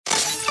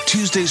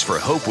Tuesdays for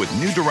Hope with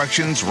New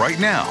Directions right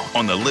now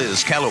on the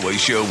Liz Callaway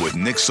Show with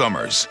Nick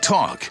Summers.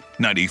 Talk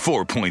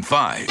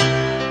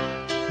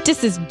 94.5.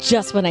 This is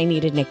just what I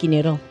needed, Nicky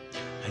Noodle.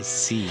 I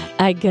see.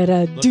 I got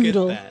a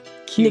doodle.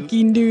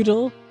 Nicky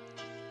Noodle.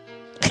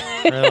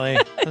 Really?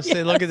 Let's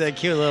say, look at that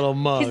cute little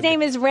mug. His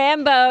name is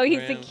Rambo.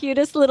 He's the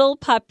cutest little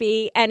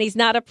puppy, and he's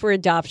not up for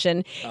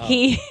adoption. Oh.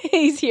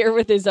 He's here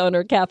with his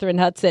owner, Catherine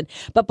Hudson.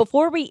 But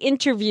before we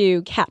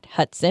interview Cat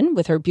Hudson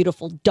with her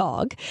beautiful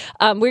dog,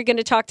 we're going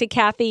to talk to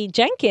Kathy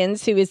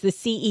Jenkins, who is the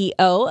CEO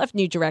of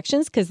New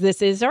Directions, because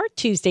this is our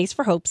Tuesdays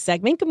for Hope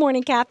segment. Good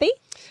morning, Kathy.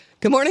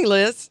 Good morning,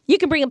 Liz. You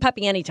can bring a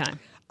puppy anytime.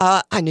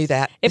 I knew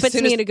that. It puts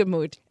me in a good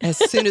mood. As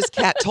soon as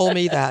Kat told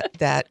me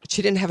that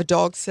she didn't have a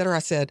dog sitter, I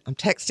said, I'm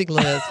texting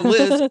Liz.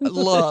 Liz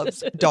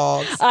loves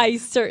dogs. I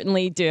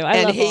certainly do.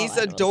 And he's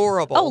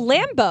adorable. Oh,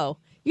 Lambo.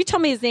 You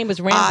told me his name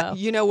was Rambo.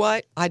 You know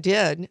what? I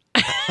did.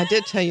 I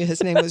did tell you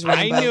his name was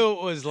Rambo. I knew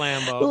it was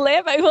Lambo.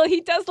 Lambo. Well,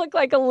 he does look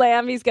like a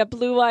lamb. He's got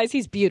blue eyes.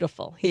 He's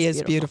beautiful. He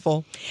is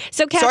beautiful.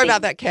 So, Kathy, sorry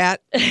about that,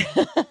 Kat.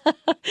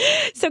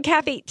 So,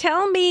 Kathy,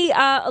 tell me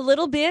a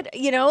little bit,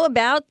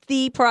 about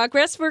the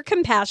progress for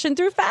Compassion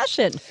Through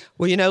Fashion.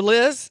 Well,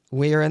 Liz,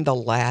 we are in the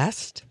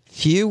last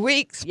few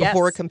weeks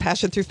before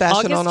Compassion Through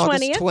Fashion on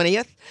August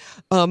 20th.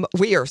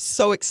 We are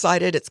so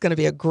excited. It's going to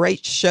be a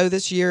great show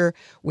this year.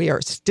 We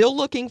are still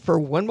looking for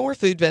one more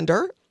food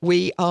vendor.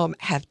 We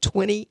have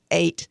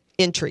 28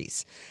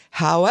 entries.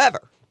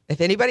 However,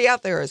 if anybody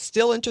out there is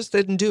still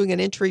interested in doing an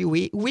entry,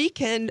 we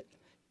can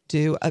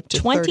do up to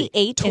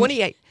 28.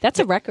 28. That's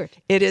a record.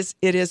 It is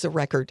a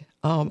record.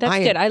 That's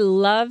good. I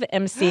love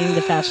emceeing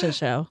the fashion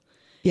show.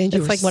 Yeah,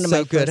 it's like one of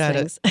my good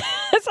first things.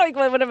 It's like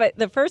one of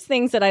the first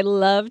things that I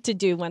love to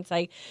do once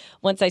I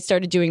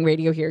started doing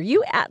radio here.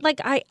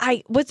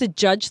 I was a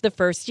judge the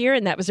first year,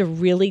 and that was a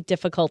really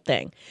difficult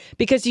thing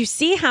because you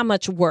see how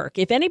much work.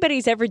 If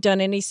anybody's ever done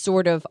any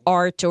sort of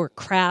art or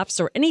crafts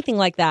or anything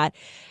like that,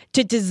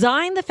 to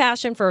design the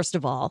fashion, first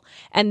of all,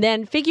 and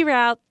then figure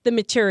out the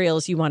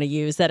materials you want to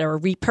use that are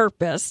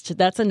repurposed.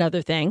 That's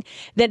another thing.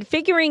 Then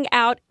figuring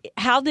out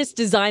how this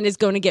design is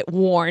going to get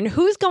worn,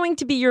 who's going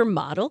to be your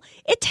model.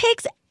 It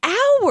takes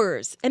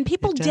hours, and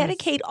people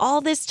dedicate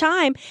all this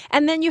time,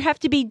 and then you have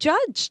to be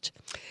judged.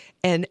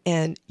 And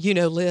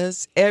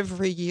Liz,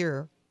 every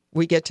year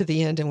we get to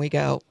the end and we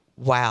go,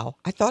 wow,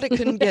 I thought it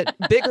couldn't get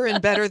bigger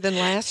and better than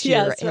last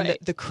year. Yes, right. And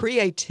the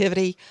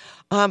creativity,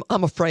 I'm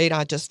afraid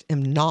I just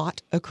am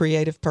not a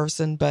creative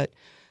person, but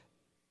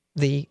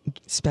the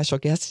special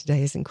guest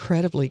today is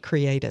incredibly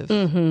creative.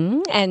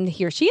 Mm-hmm. And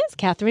here she is,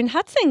 Catherine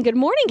Hudson. Good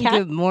morning, Kat.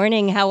 Good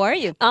morning. How are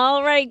you?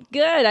 All right,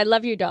 good. I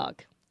love your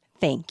dog.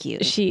 Thank you.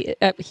 He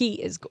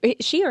is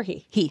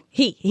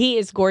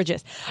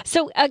gorgeous.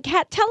 So,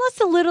 Kat, tell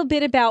us a little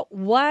bit about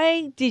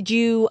why did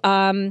you,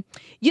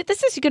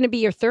 this is going to be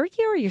your third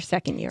year or your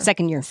second year?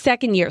 Second year.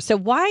 Second year. So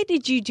why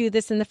did you do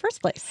this in the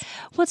first place?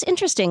 Well, it's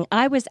interesting.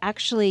 I was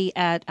actually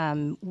at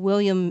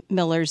William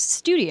Miller's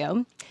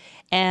studio,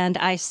 and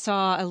I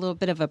saw a little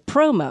bit of a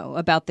promo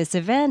about this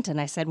event, and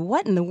I said,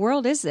 what in the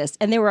world is this?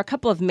 And there were a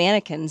couple of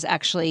mannequins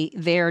actually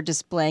there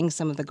displaying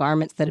some of the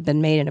garments that had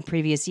been made in a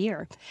previous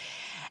year.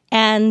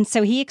 And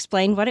so he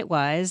explained what it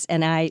was,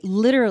 and I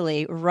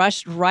literally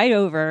rushed right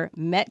over,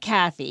 met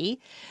Kathy,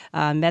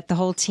 met the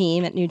whole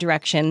team at New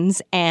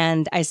Directions,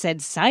 and I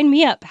said, sign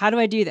me up. How do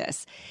I do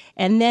this?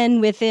 And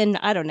then within,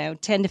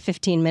 10 to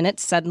 15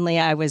 minutes, suddenly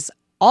I was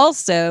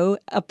also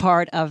a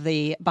part of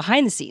the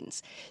behind the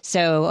scenes.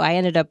 So I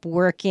ended up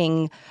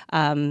working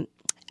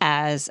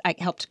as I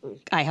helped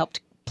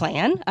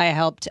plan. I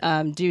helped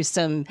do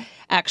some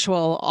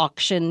actual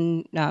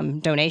auction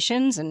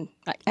donations, and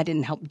I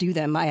didn't help do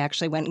them. I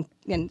actually went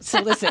and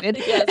solicited.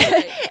 Yes,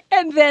 right.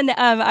 And then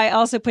I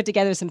also put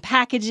together some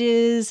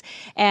packages,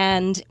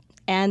 and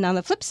on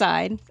the flip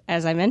side,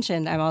 as I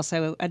mentioned, I'm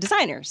also a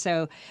designer.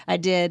 So I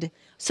did.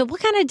 So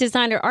what kind of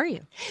designer are you?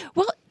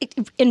 Well,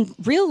 in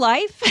real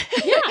life,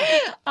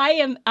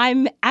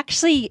 I'm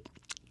actually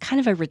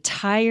kind of a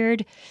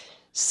retired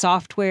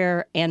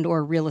software and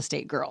or real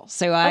estate girl.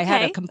 So I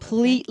had a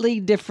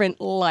completely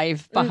different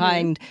life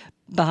behind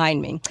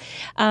me.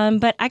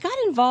 But I got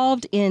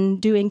involved in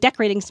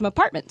decorating some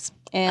apartments.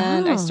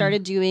 And I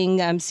started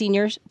doing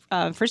seniors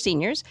for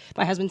seniors.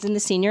 My husband's in the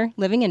senior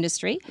living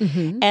industry.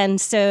 Mm-hmm.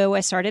 And so I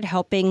started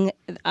helping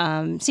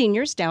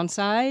seniors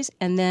downsize.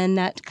 And then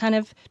that kind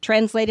of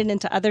translated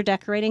into other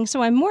decorating.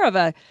 So I'm more of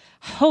a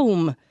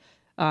home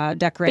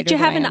decorator. But you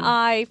have an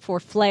eye for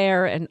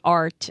flair and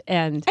art,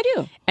 and I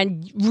do,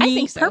 and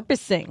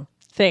repurposing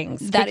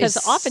things. Because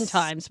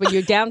oftentimes when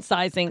you're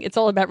downsizing, it's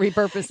all about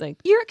repurposing.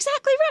 You're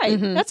exactly right.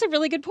 Mm-hmm. That's a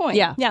really good point.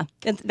 Yeah,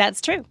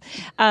 that's true.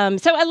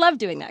 So I love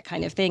doing that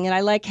kind of thing, and I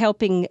like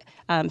helping,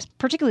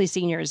 particularly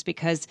seniors,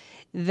 because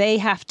they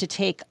have to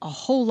take a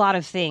whole lot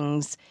of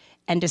things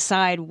and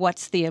decide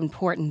what's the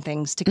important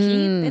things to keep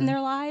in their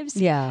lives.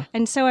 Yeah.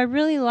 And so I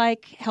really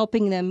like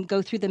helping them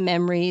go through the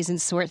memories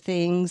and sort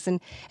things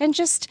and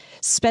just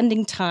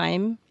spending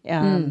time.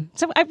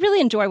 So I really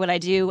enjoy what I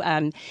do.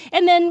 And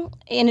then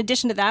in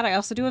addition to that, I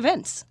also do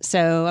events.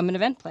 So I'm an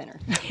event planner.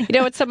 You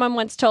know what someone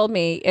once told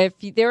me? If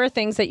there are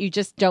things that you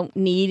just don't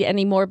need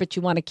anymore, but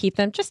you want to keep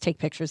them, just take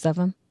pictures of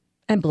them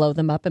and blow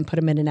them up and put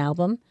them in an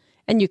album.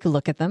 And you can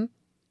look at them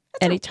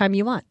anytime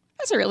you want.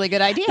 That's a really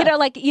good idea.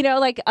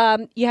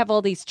 You have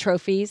all these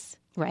trophies,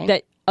 Right.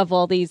 that of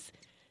all these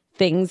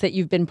things that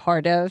you've been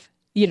part of,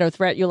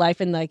 throughout your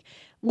life, and like,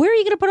 where are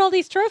you going to put all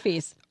these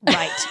trophies?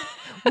 Right.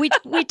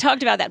 We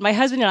talked about that. My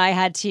husband and I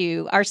had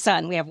to, our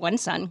son, we have one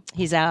son.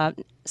 He's out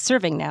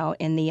serving now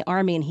in the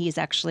Army, and he's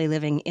actually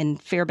living in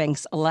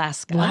Fairbanks,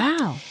 Alaska.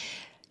 Wow.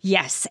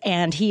 Yes,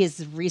 and he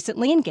is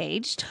recently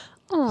engaged.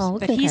 Oh,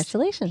 But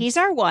congratulations. He's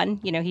our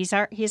one.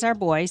 He's our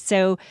boy.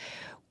 So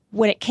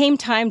when it came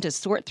time to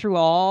sort through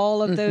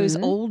all of those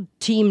old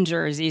team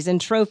jerseys and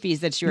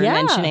trophies that you were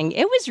mentioning,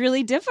 it was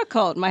really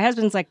difficult. My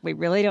husband's like, we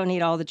really don't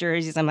need all the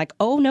jerseys. I'm like,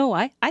 oh, no,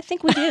 I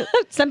think we do.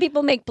 Some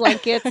people make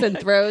blankets and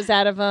throws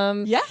out of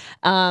them. Yeah.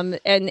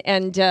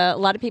 And a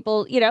lot of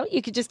people,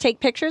 you could just take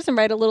pictures and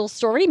write a little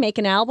story, make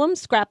an album,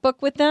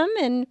 scrapbook with them,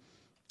 and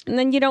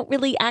then you don't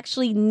really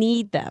actually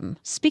need them.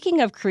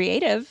 Speaking of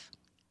creative,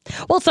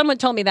 well, someone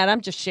told me that.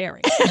 I'm just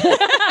sharing.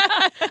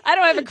 I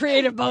don't have a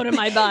creative bone in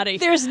my body.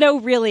 there's no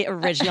really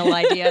original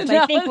ideas.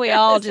 I think we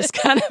all just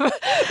kind of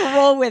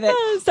roll with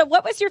it. So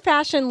what was your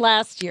fashion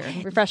last year?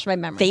 Refresh my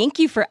memory. Thank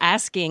you for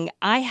asking.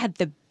 I had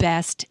the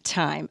best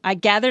time. I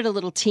gathered a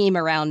little team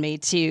around me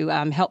to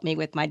help me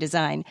with my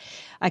design.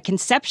 I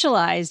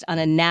conceptualized on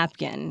a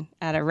napkin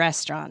at a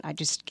restaurant. I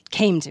just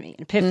came to me,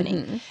 an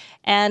epiphany.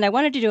 And I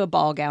wanted to do a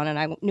ball gown, and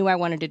I knew I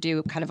wanted to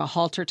do kind of a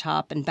halter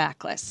top and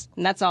backless.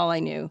 And that's all I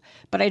knew.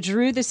 But I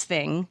drew this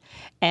thing,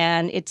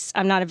 and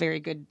I'm not a very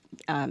good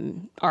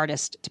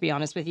artist, to be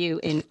honest with you.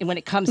 And when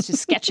it comes to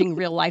sketching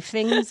real life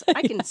things,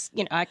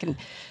 I can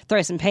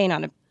throw some paint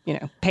on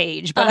a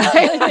page, but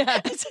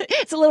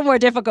it's a little more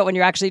difficult when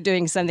you're actually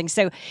doing something.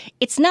 So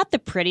it's not the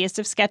prettiest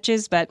of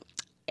sketches, but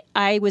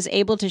I was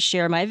able to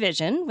share my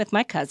vision with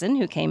my cousin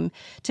who came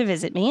to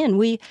visit me, and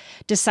we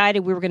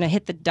decided we were going to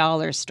hit the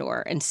dollar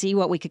store and see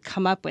what we could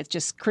come up with,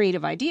 just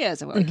creative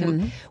ideas of what we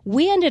can.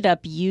 We ended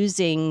up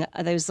using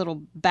those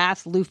little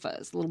bath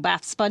loofahs, little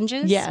bath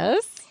sponges.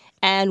 Yes.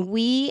 And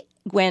we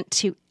went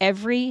to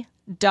every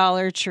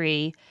Dollar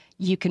Tree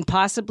you can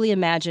possibly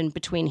imagine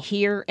between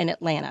here and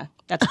Atlanta.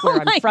 That's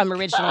where I'm from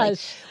originally.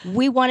 Gosh.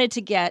 We wanted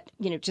to get,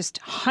 just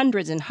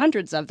hundreds and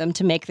hundreds of them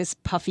to make this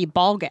puffy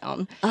ball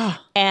gown.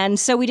 And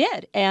so we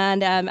did.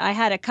 And I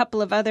had a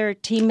couple of other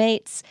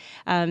teammates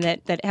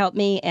that helped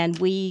me, and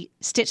we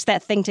stitched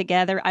that thing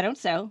together. I don't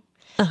sew.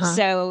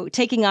 So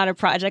taking on a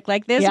project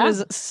like this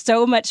was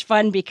so much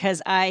fun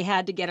because I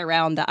had to get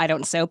around the I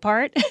don't sew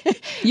part.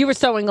 You were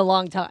sewing a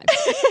long time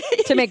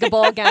to make a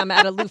ball gown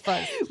out of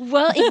loofahs.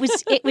 Well,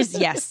 it was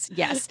yes.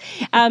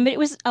 But it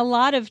was a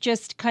lot of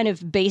just kind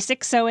of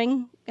basic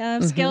sewing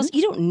skills.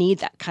 You don't need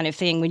that kind of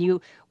thing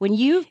when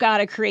you've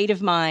got a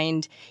creative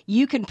mind.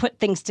 You can put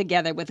things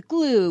together with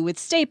glue, with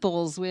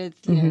staples, with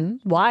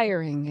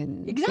Wiring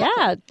and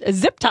Exactly.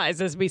 zip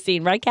ties, as we've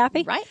seen, right,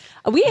 Kathy? Right.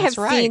 We have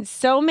right. seen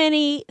so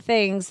many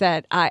things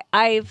that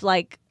I've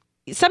like.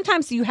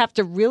 Sometimes you have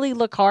to really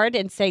look hard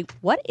and say,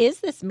 what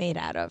is this made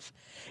out of?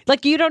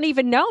 Like, you don't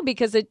even know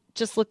because it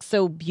just looks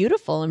so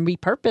beautiful and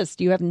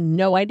repurposed. You have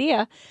no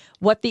idea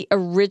what the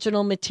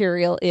original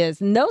material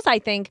is. And those, I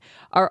think,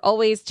 are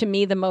always, to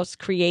me, the most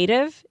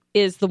creative,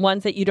 is the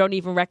ones that you don't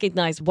even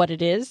recognize what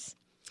it is.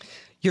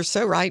 You're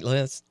so right,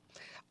 Liz.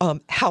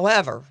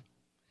 However,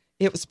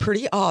 it was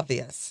pretty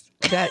obvious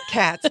that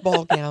Kat's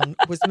ball gown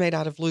was made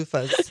out of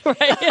loofahs.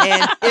 Right.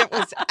 And it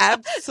was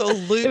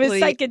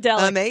absolutely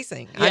psychedelic.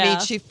 amazing. Yeah. I mean,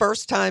 she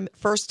first time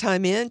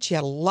in, she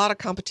had a lot of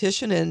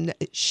competition, and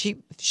she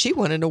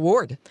won an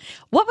award.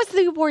 What was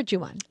the award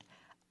you won?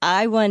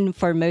 I won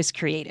for most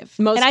creative.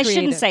 Most and I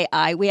creative. shouldn't say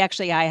I.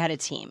 I had a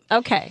team.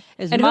 Okay.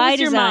 It was And my who was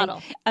your design.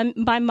 model?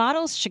 My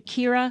model's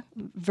Shakira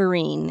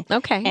Vereen.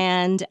 Okay.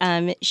 And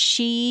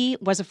she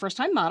was a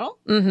first-time model.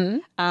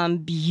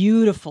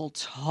 Beautiful,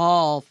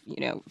 tall,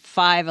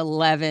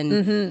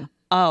 5'11".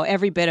 Oh,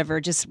 every bit of her,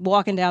 just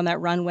walking down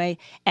that runway.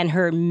 And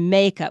her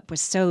makeup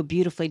was so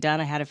beautifully done.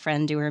 I had a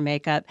friend do her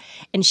makeup.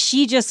 And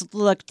she just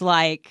looked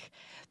like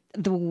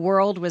the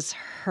world was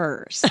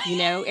hers,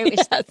 it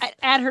was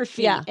at her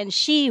feet. Yeah. And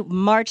she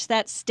marched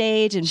that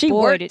stage, and She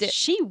boy, worked did it.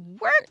 she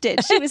worked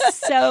it. She was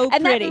so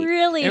And pretty. that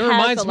really It has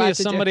reminds a me lot of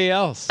to do. somebody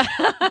else.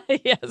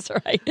 Yes,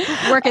 right.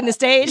 Working the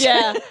stage.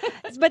 Yeah,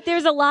 but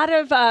there's a lot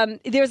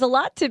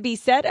to be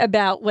said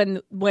about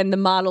when the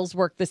models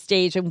work the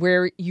stage and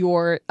where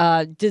your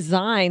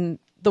design,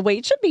 the way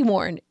it should be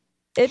worn,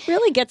 it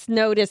really gets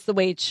noticed the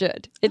way it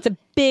should. It's a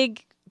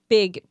big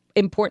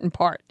important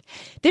part.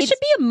 There should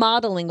be a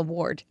modeling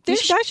award.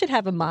 I should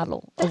have a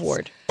model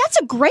award.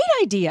 That's a great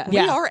idea. We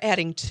are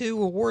adding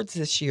 2 awards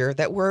this year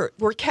that were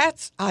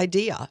Kat's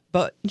idea.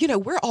 But,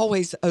 we're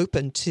always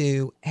open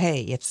to,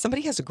 hey, if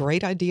somebody has a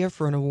great idea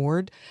for an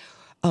award,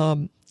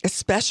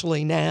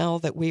 especially now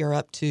that we are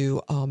up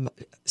to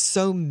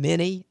so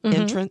many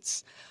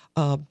entrants,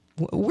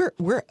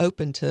 we're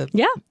open to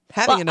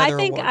having another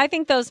award. I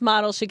think those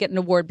models should get an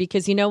award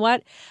because you know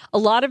what? A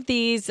lot of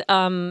these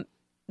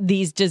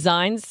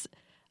designs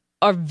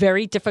are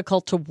very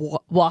difficult to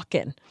walk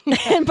in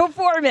and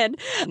perform in.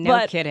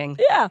 No kidding.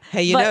 Yeah.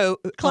 Hey,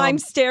 climb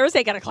stairs.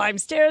 They got to climb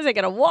stairs. They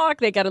got to walk.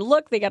 They got to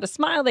look. They got to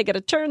smile. They got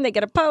to turn. They got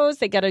to pose.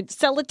 They got to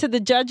sell it to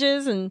the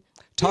judges. And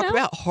talk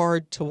about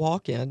hard to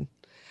walk in.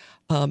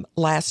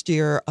 Last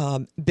year,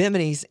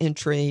 Bimini's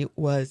entry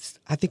was,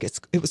 I think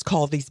it was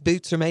called "These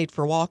Boots Are Made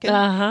for Walking,"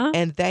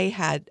 and they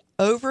had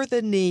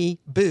over-the-knee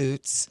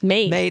boots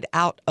made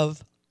out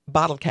of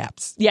bottle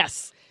caps.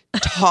 Yes.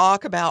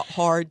 Talk about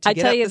hard to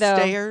get up the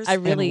stairs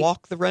and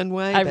walk the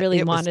runway. I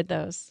really wanted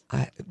those.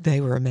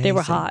 They were amazing. They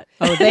were hot.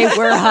 Oh, they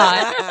were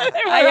hot.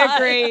 I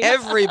agree.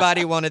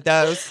 Everybody wanted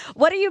those.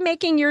 What are you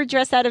making your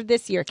dress out of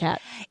this year, Kat?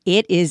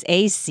 It is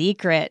a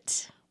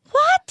secret.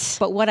 What?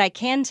 But what I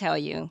can tell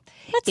you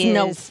That's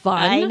no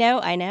fun.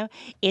 I know.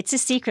 It's a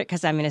secret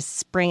because I'm going to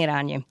spring it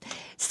on you.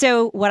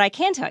 So what I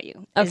can tell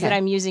you is that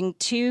I'm using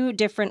 2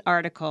 different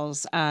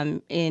articles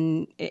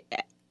in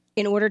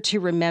order to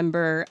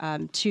remember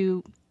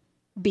 2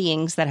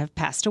 beings that have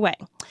passed away.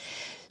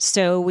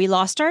 So we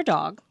lost our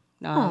dog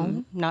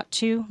not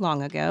too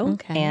long ago,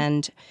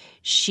 and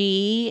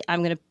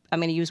I'm going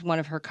to use one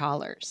of her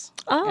collars.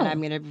 Oh. And I'm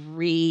going to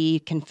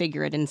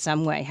reconfigure it in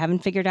some way. Haven't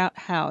figured out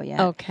how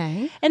yet.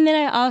 Okay. And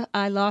then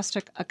I lost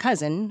a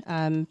cousin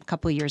a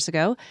couple of years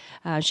ago.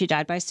 She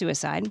died by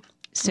suicide.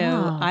 So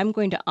I'm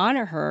going to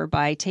honor her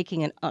by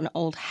taking an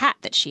old hat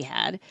that she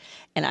had,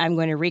 and I'm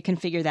going to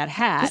reconfigure that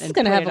hat. This is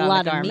going to have a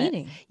lot of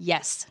meaning.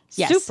 Yes.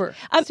 Super.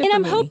 And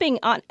I'm hoping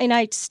and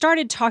I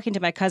started talking to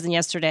my cousin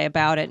yesterday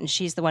about it, and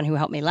she's the one who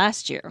helped me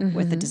last year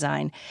with the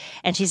design,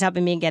 and she's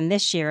helping me again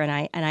this year. And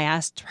I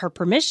asked her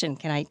permission.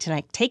 Can I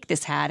take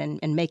this hat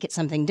and make it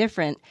something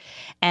different?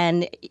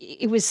 And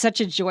it was such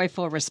a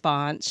joyful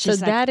response. She's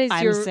so that is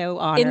I'm your so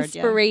honored.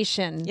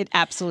 inspiration. Yeah. It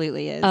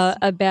absolutely is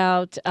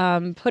about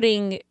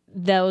putting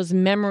those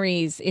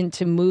memories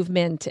into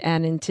movement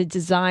and into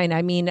design.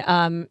 I mean,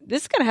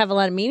 this is going to have a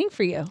lot of meaning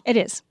for you. It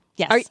is.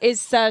 Yes.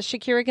 Is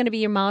Shakira going to be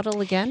your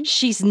model again?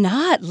 She's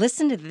not.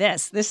 Listen to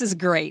this. This is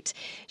great.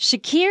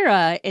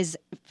 Shakira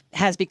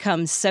has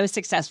become so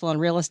successful in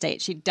real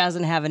estate. She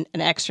doesn't have an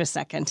extra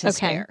second to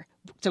spare.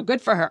 So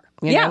good for her.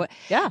 You know?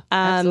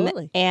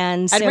 Absolutely.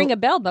 And I'd ring a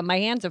bell, but my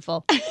hands are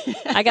full.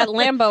 I got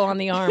Lambo on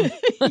the arm.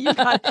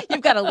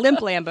 You've got a limp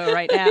Lambo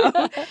right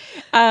now.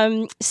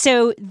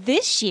 So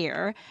this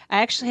year,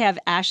 I actually have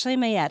Ashley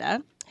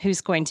Mayetta,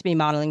 who's going to be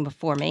modeling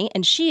before me,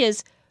 and she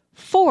is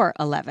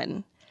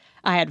 4'11".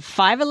 I had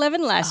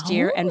 5'11" last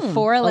year and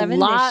 4'11"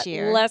 this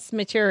year. Less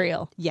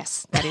material.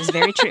 Yes, that is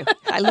very true.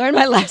 I learned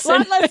my lesson. A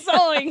lot less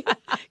sewing.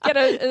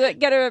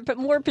 Get a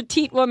more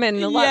petite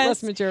woman, a lot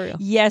less material.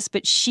 Yes,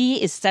 but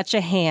she is such a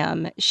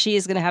ham. She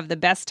is going to have the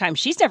best time.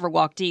 She's never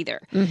walked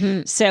either.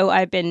 So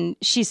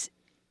she's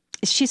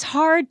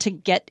hard to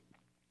get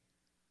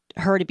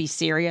her to be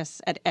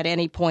serious at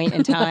any point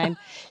in time.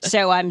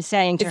 So I'm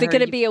saying to her, is it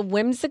going to be a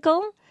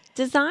whimsical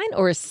design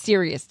or a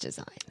serious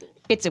design?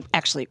 It's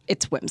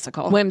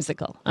whimsical.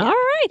 Whimsical. Yeah. All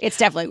right. It's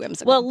definitely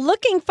whimsical. Well,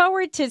 looking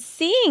forward to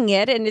seeing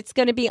it, and it's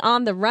going to be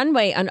on the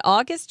runway on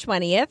August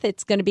 20th.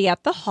 It's going to be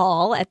at the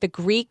Hall at the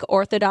Greek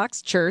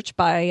Orthodox Church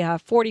by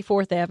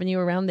 44th Avenue,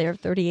 around there,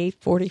 38th,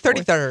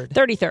 44th.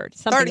 33rd,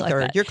 something like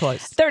that. You're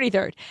close.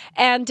 33rd.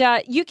 And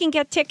you can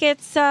get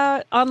tickets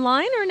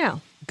online or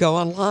no? Go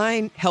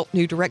online,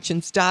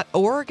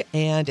 helpnewdirections.org,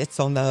 and it's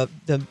on the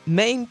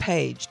main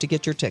page to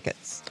get your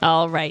tickets.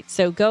 All right.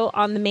 So go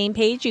on the main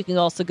page. You can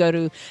also go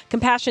to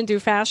Compassion Through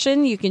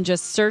Fashion. You can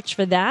just search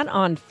for that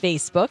on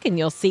Facebook, and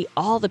you'll see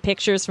all the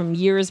pictures from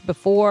years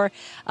before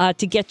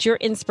to get your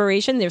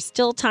inspiration. There's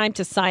still time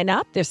to sign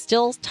up. There's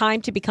still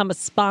time to become a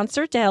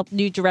sponsor to help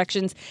New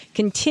Directions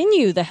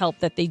continue the help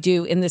that they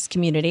do in this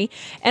community.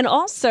 And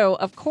also,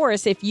 of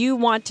course, if you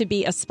want to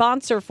be a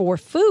sponsor for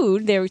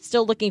food, they're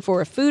still looking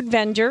for a food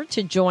vendor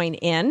to join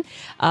in.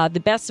 The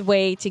best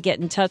way to get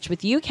in touch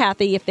with you,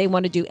 Kathy, if they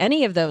want to do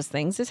any of those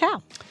things, is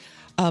how?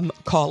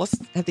 Call us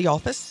at the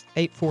office,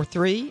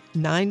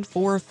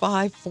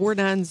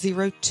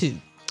 843-945-4902.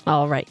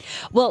 All right.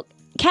 Well,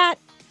 Kat,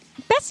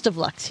 best of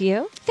luck to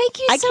you. Thank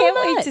you so much. I can't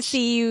wait to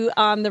see you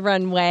on the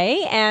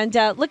runway, and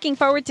looking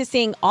forward to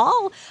seeing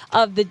all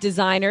of the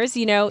designers.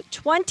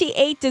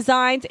 28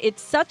 designs.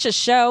 It's such a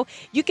show.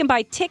 You can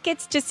buy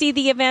tickets to see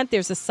the event.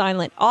 There's a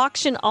silent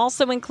auction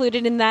also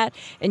included in that,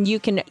 and you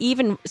can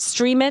even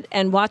stream it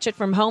and watch it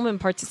from home and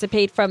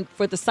participate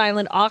for the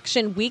silent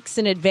auction weeks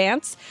in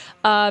advance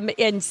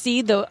and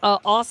see the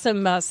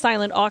awesome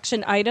silent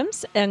auction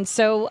items. And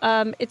so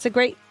it's a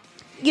great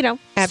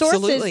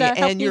Absolutely. sources help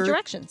and New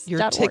Directions.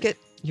 Your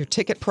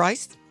ticket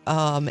price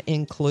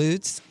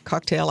includes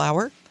cocktail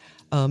hour,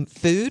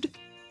 food,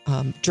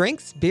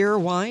 drinks, beer,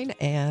 wine,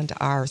 and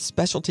our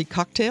specialty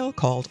cocktail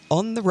called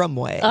On the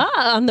Rumway.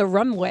 On the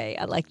Rumway.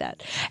 I like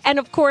that. And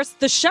of course,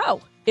 the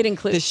show. It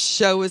includes. The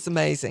show is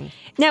amazing.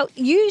 Now,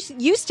 you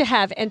used to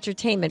have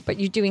entertainment, but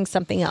you're doing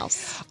something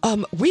else.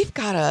 We've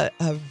got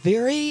a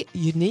very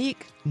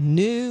unique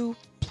new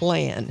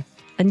plan.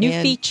 A new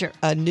feature.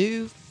 A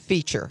new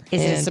feature.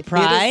 Is it a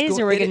surprise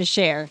or we're going to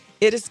share?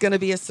 It is going to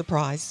be a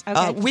surprise.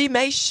 Okay. We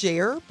may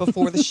share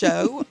before the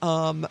show,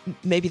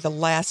 maybe the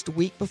last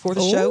week before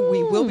the show.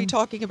 We will be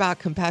talking about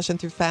Compassion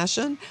Through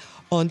Fashion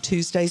on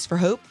Tuesdays for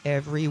Hope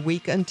every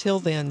week until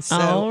then. So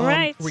all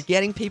right. We're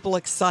getting people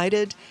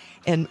excited,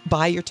 and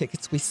buy your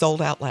tickets. We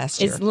sold out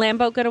last year. Is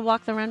Lambo going to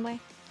walk the runway?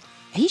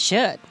 He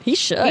should. He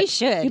should. He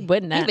should. He'd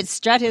win that. He would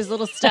strut his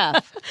little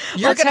stuff.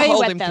 You're going to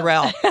hold him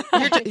throughout.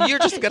 You're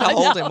just going to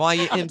hold him while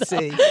you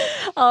MC.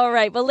 All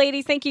right. Well,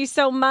 ladies, thank you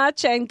so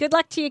much. And good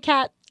luck to you,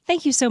 Kat.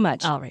 Thank you so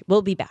much. All right.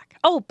 We'll be back.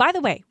 Oh, by the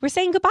way, we're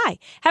saying goodbye.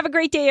 Have a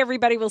great day,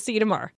 everybody. We'll see you tomorrow.